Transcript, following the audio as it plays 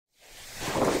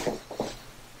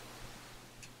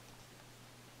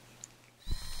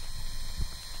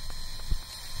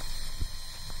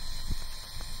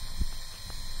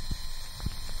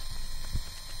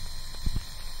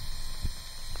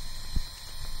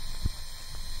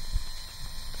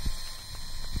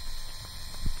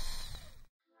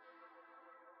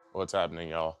What's happening,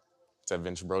 y'all? It's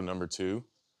Adventure Bro number 2.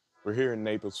 We're here in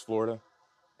Naples, Florida,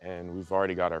 and we've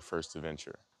already got our first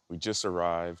adventure. We just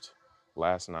arrived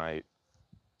last night,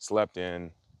 slept in,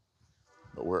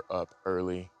 but we're up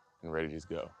early and ready to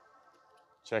go.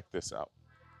 Check this out.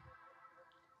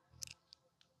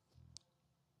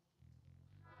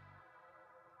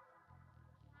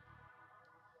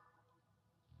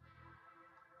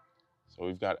 So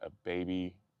we've got a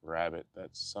baby rabbit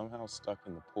that's somehow stuck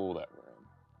in the pool that we're in.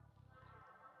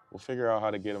 We'll figure out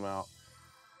how to get him out.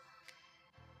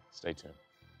 Stay tuned.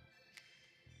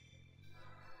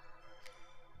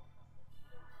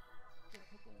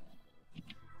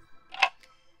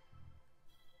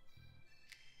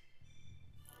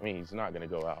 I mean, he's not gonna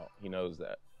go out. He knows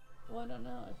that. Well, I don't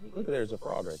know. If he Look, there's a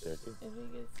frog right there, too. If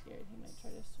he gets scared, he might try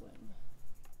to swim.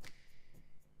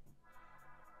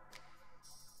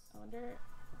 I wonder,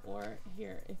 or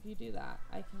here, if you do that,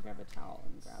 I can grab a towel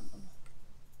and grab him.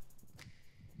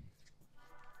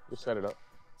 Just set it up.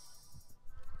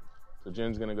 So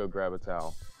Jen's gonna go grab a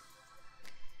towel.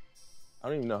 I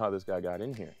don't even know how this guy got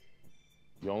in here.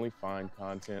 You only find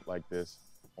content like this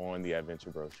on the Adventure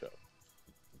Bro Show.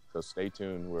 So stay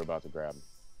tuned, we're about to grab him.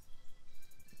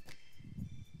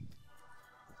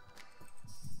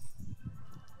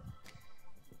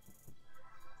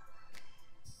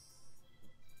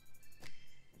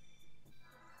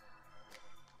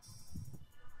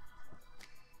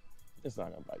 It's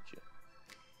not gonna bite you.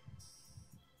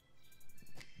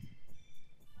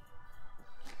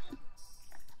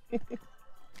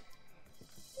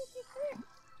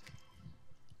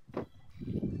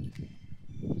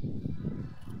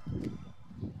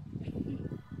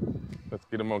 Let's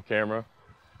get him on camera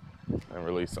and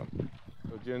release him.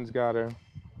 So Jen's got her.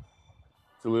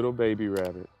 It's a little baby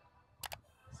rabbit.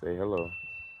 Say hello.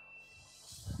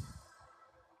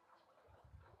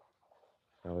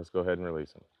 Now let's go ahead and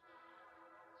release him.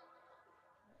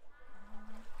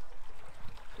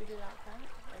 Shoot it out front,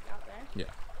 like out there?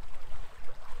 Yeah.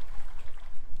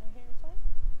 Right here is fine?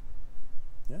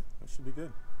 Yeah, that should be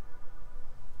good.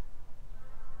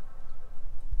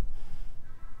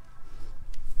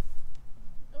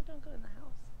 Oh, don't go in the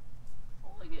house. Oh,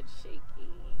 look, it's shaking.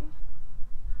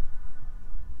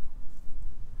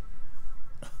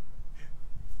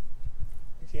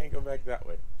 You can't go back that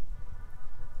way.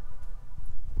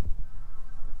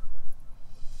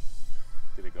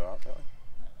 Did it go out that way?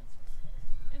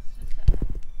 It's just that.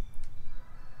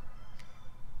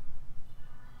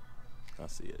 I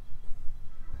see it.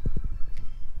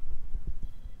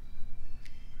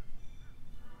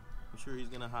 I'm sure he's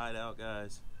gonna hide out,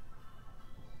 guys.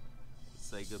 Let's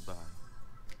say goodbye.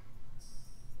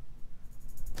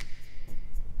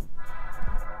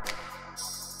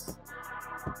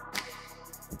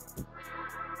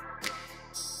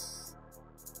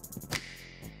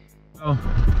 Well,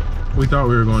 we thought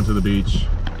we were going to the beach.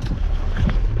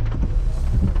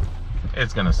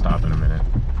 It's gonna stop in a minute.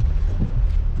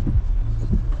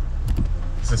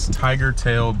 This is Tiger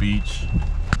Tail Beach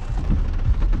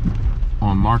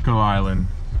on Marco Island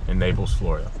in Naples,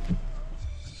 Florida.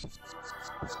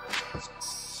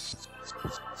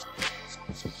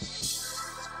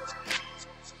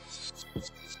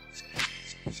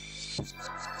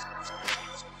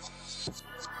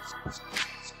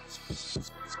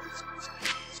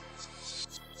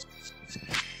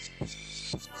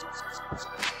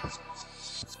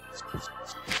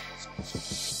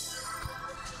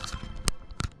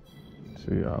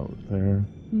 See out there,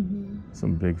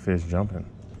 some big fish jumping.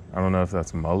 I don't know if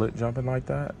that's mullet jumping like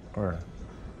that or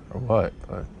what,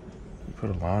 but you put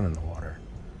a line in the water,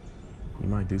 you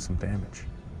might do some damage.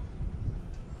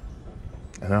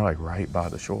 And they're like right by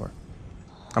the shore.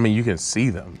 I mean, you can see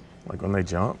them, like when they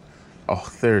jump.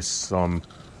 Oh, there's some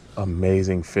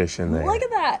amazing fish in there. Look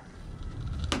at that.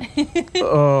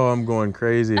 Oh, I'm going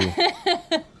crazy.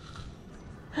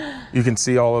 You can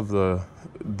see all of the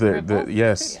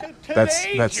yes, that's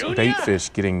bait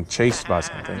fish getting chased by Do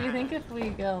something. you think if we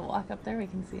go walk up there, we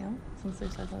can see them since they're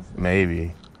so close?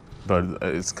 Maybe, but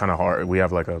it's kind of hard. We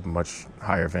have like a much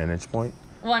higher vantage point.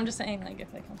 Well, I'm just saying, like,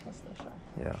 if they come close to the shore.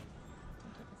 Yeah.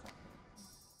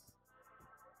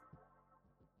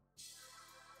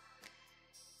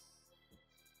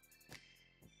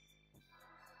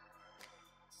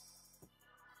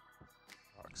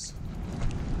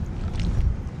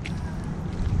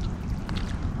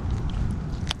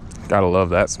 Gotta love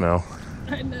that smell.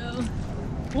 I know.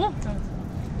 Whoa.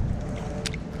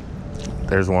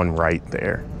 There's one right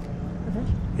there.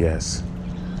 Yes.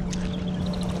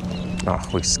 Oh,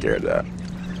 we scared that.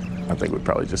 I think we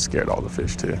probably just scared all the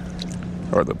fish too.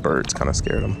 Or the birds kind of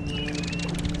scared them.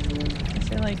 I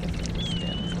feel like if it was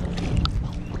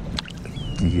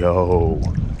Yo.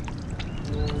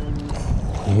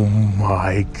 Oh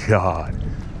my God.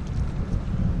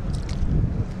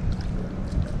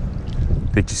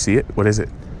 Did you see it? What is it?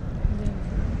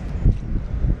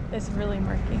 It's really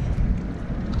murky.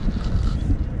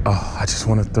 Oh, I just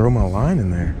want to throw my line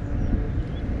in there.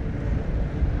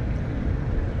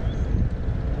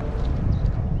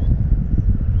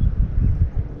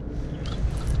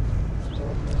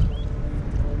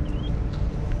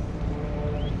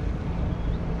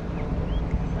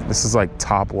 This is like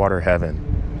top water heaven.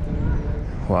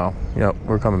 Wow. Yep,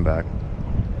 we're coming back.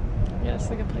 Yeah, it's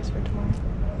a good place for tomorrow.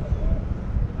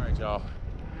 All right, y'all.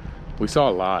 We saw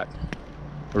a lot.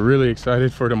 We're really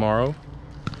excited for tomorrow.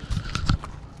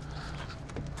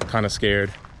 Kind of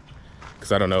scared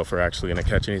because I don't know if we're actually gonna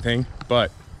catch anything,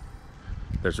 but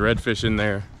there's redfish in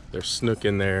there, there's snook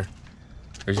in there,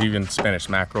 there's even Spanish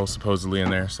mackerel supposedly in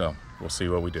there, so we'll see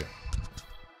what we do.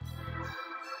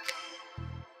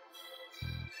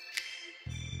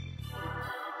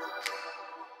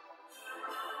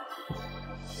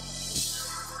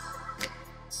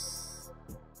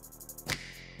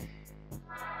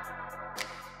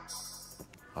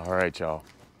 All right, y'all,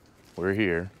 we're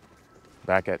here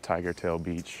back at Tiger Tail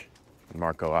Beach in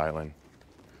Marco Island,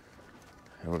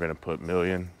 and we're gonna put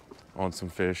Million on some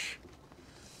fish,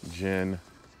 Jen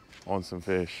on some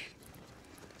fish,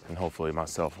 and hopefully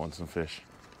myself on some fish.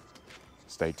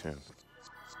 Stay tuned.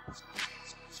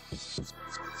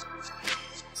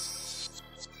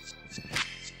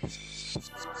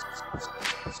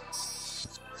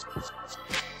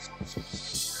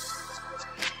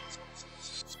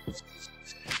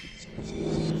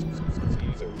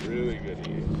 These are really good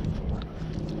eels.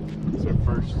 It's our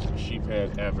first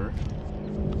sheephead ever.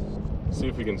 See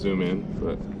if we can zoom in,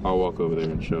 but I'll walk over there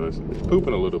and show us. It's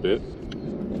pooping a little bit.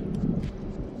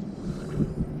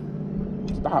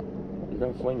 Stop! You're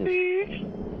gonna fling your. Did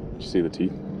you see the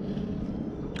teeth?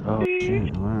 Oh,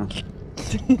 shit, wow.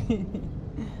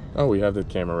 Oh, we have the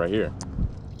camera right here.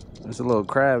 There's a little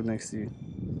crab next to you.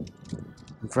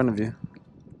 In front of you.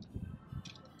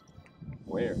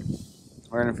 Where?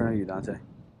 Right in front of you, Dante.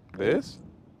 This?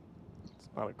 It's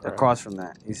not a crab. Across from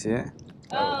that. You see it?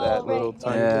 Oh, that little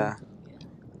tiny Yeah.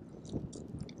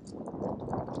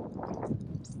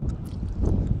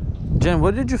 Jen,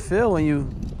 what did you feel when you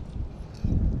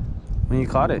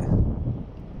caught it?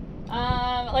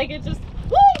 Like it just.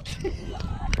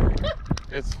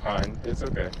 It's fine. It's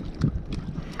okay.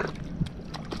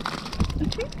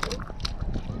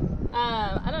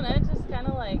 I don't know. It's just kind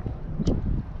of like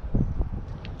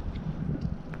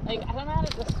I don't know how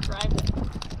to describe it.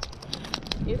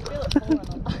 You feel it pulling on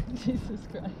the Jesus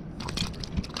Christ.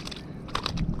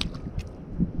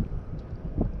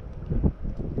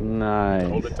 Nice.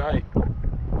 Hold it tight. Do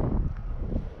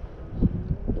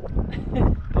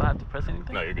I have to press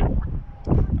anything? No, you're good.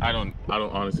 I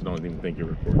honestly don't even think you're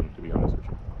recording, to be honest with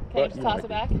you. Can you just toss it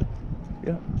back?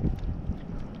 Yeah.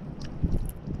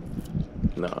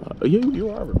 No, you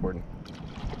are recording.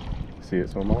 See it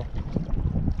small?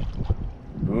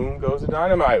 Boom goes the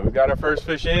dynamite. We got our first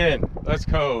fish in. Let's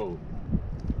go.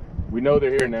 We know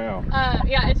they're here now.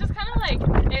 Yeah, it's just kind of like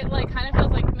it kind of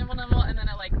feels like nibble nibble and then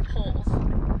it like pulls.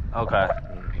 Okay.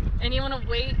 And you want to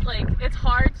wait, like it's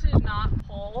hard to not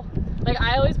pull. Like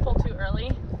I always pull too early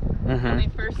when they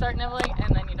first start nibbling,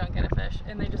 and then you don't get a fish,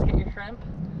 and they just get your shrimp.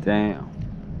 Damn.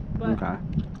 But Okay.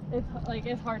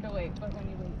 it's hard to wait, but when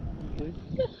you wait.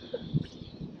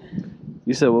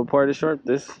 You said what part is sharp?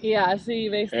 This? Yeah, see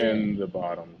basically. And the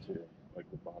bottom too, like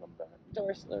the bottom back.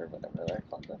 Dorsal or whatever they're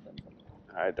called.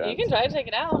 Alright, You can try to take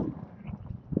it out.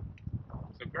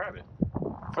 So grab it.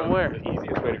 From where? The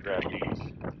easiest way to grab these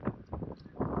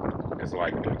is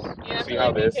like this. You have See to,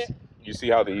 how like, make you see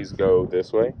how these go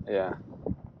this way, Yeah.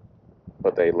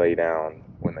 but they lay down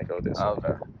when they go this way.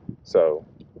 Okay. So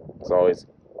it's always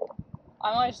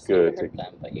I'm always good scared to hurt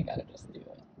them, but you gotta just do it.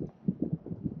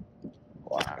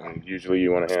 wow. And usually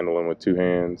you want to handle them with two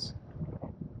hands.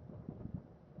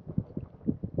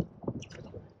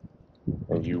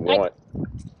 And you want,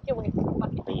 Get away from the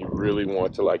bucket. and you really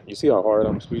want to, like, you see how hard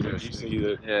I'm squeezing? You see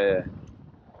that Yeah.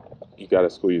 you gotta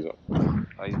squeeze them.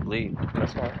 Oh, he's bleeding.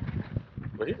 That's fine.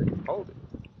 But here, hold it.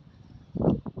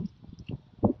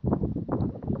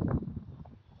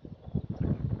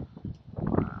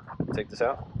 Take this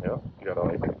out. Yeah, you gotta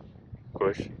like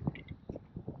push.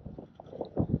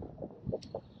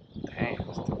 Dang.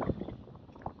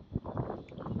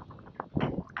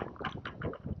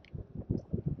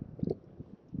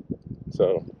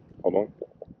 So, hold on.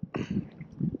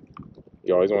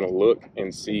 You always want to look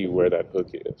and see where that hook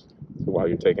is. So while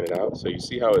you're taking it out, so you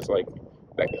see how it's like,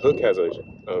 that hook has a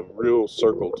real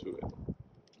circle to it.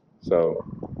 So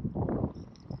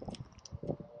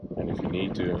if you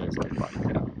need to, and it's like bite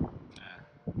it out.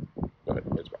 But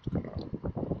it's about to come out.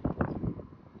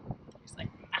 He's like,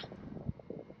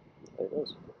 There it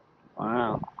goes.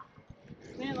 Wow.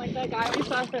 man, like that guy we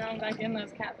saw throwing back in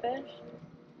those catfish.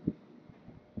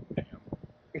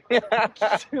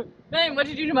 Man, what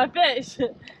did you do to my fish?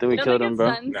 Then we Don't killed they him, get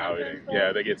bro. stunned No, sometimes, though?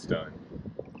 yeah, they get stunned.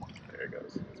 There it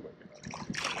goes.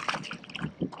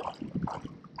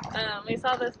 We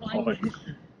saw this one. Oh, it's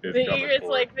The coming egret's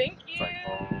for like, it. thank It's you. like,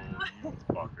 oh, you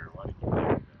fucker, why did you do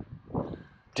that?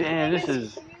 Damn, this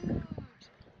is.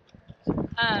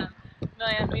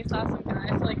 Man, we saw some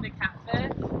guys, like the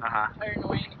catfish Uh-huh. are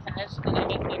annoying to catch, and I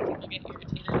guess like people get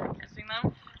irritated at catching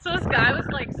them. So this guy was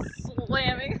like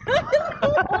slamming in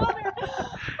the water.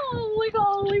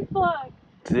 Holy fuck.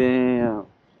 Damn.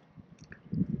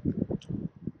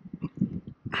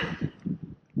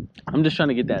 I'm just trying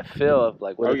to get that feel of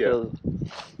like what it feels.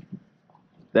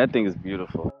 That thing is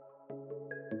beautiful.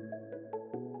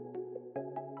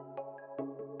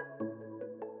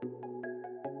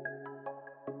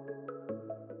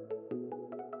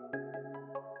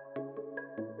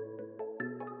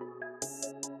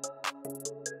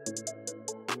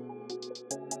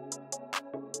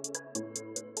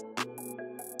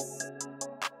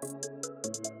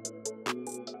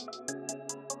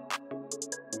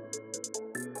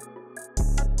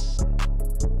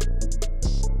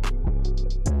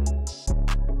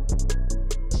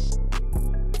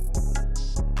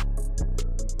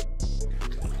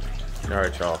 All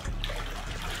right, y'all.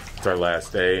 It's our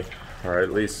last day, or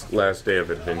at least last day of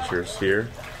adventures here.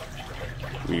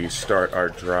 We start our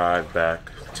drive back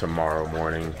tomorrow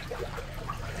morning,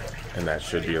 and that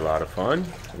should be a lot of fun.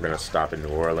 We're gonna stop in New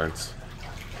Orleans,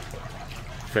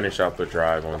 finish out the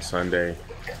drive on Sunday,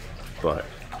 but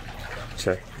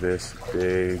check this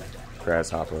big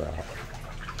grasshopper out.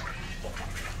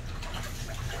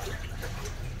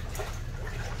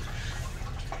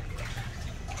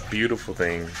 Beautiful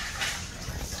thing.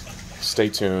 Stay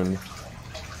tuned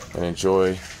and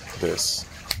enjoy this.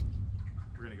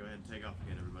 We're gonna go ahead and take off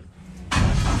again, everybody.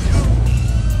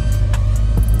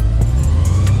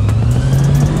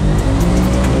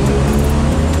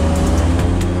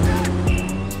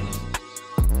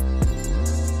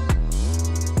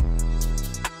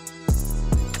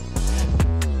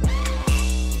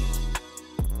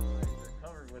 They're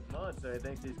covered with mud, so I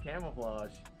think it's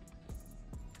camouflage.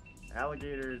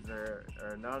 Alligators are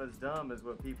not as dumb as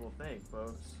what people think,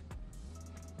 folks.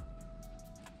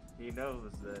 He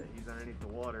knows that he's underneath the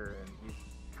water and he's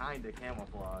kind of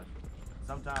camouflaged.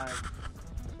 Sometimes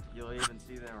you'll even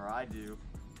see them, or I do,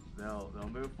 they'll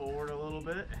move forward a little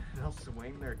bit, they'll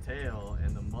swing their tail,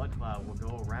 and the mud cloud will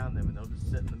go around them, and they'll just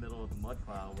sit in the middle of the mud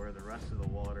cloud where the rest of the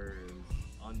water is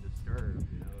undisturbed,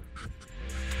 you know?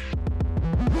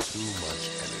 Too much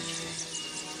energy.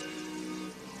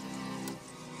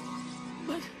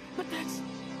 But that's...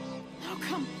 How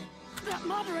come that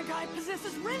Madara guy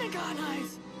possesses Rinnegan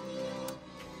eyes?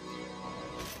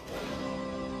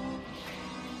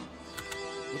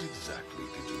 What exactly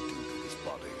did you do to his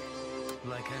body?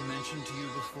 Like I mentioned to you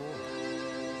before,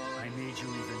 I made you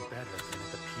even better than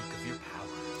at the peak of your power.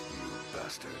 You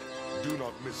bastard. Do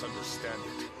not misunderstand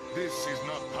it. This is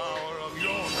not power of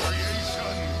your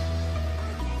creation.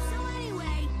 So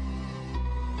anyway,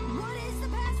 what is the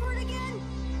password again?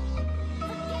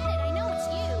 Forget it, I know it's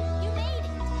you. You made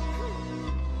it.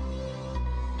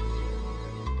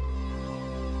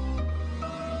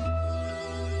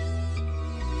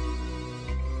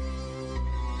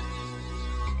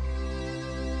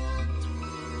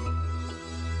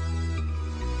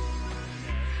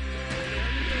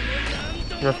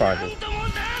 You're fine, dude.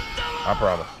 I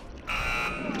promise.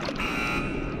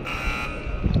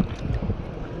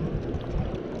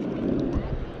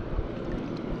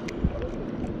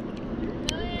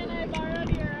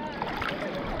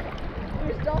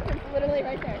 There's dolphins literally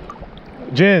right there.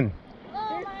 Jen,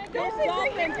 There's dolphins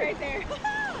right there.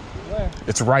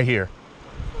 it's right here.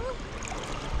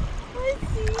 I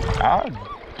see it. I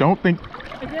don't think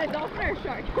Is it a dolphin or a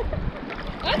shark?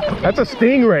 that's a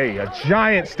stingray, a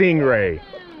giant stingray.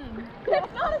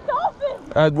 It's not a dolphin.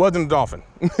 It wasn't a dolphin.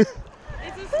 It's a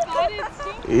spotted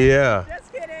stingray. Yeah.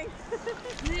 Just kidding.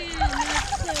 Man,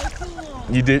 that's so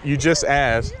cool. You did. You just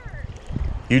asked.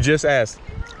 You just asked.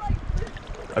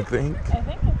 I think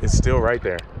it's still right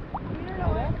there. We're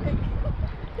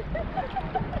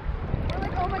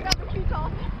like, oh my god, the cute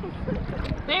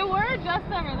dolphins. They were just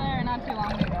over there not too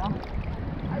long ago.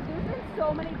 There's been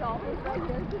so many dolphins right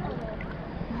here.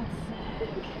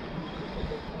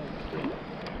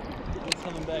 It's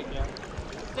coming back, yeah.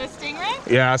 The stingray?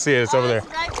 Yeah, I see it. It's over there. It's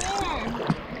right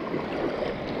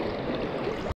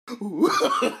there.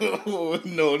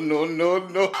 No, no, no,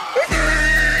 no.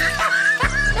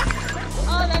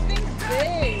 Oh, that thing's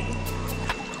big.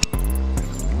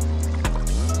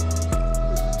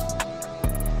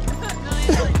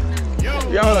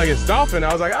 Yo, like it's dolphin.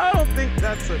 I was like, I don't think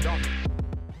that's a dolphin.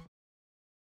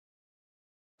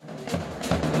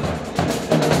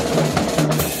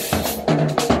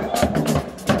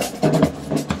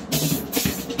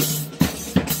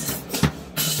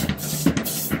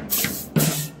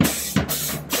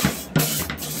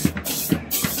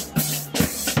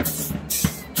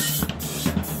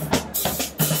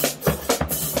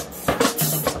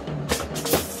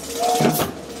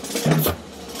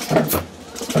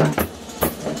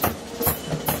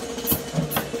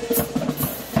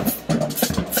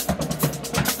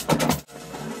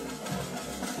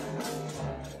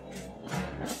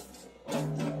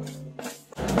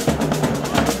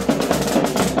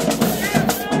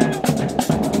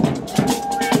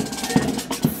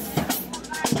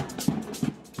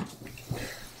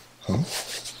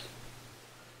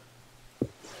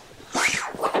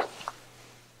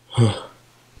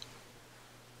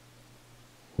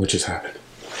 What just happened?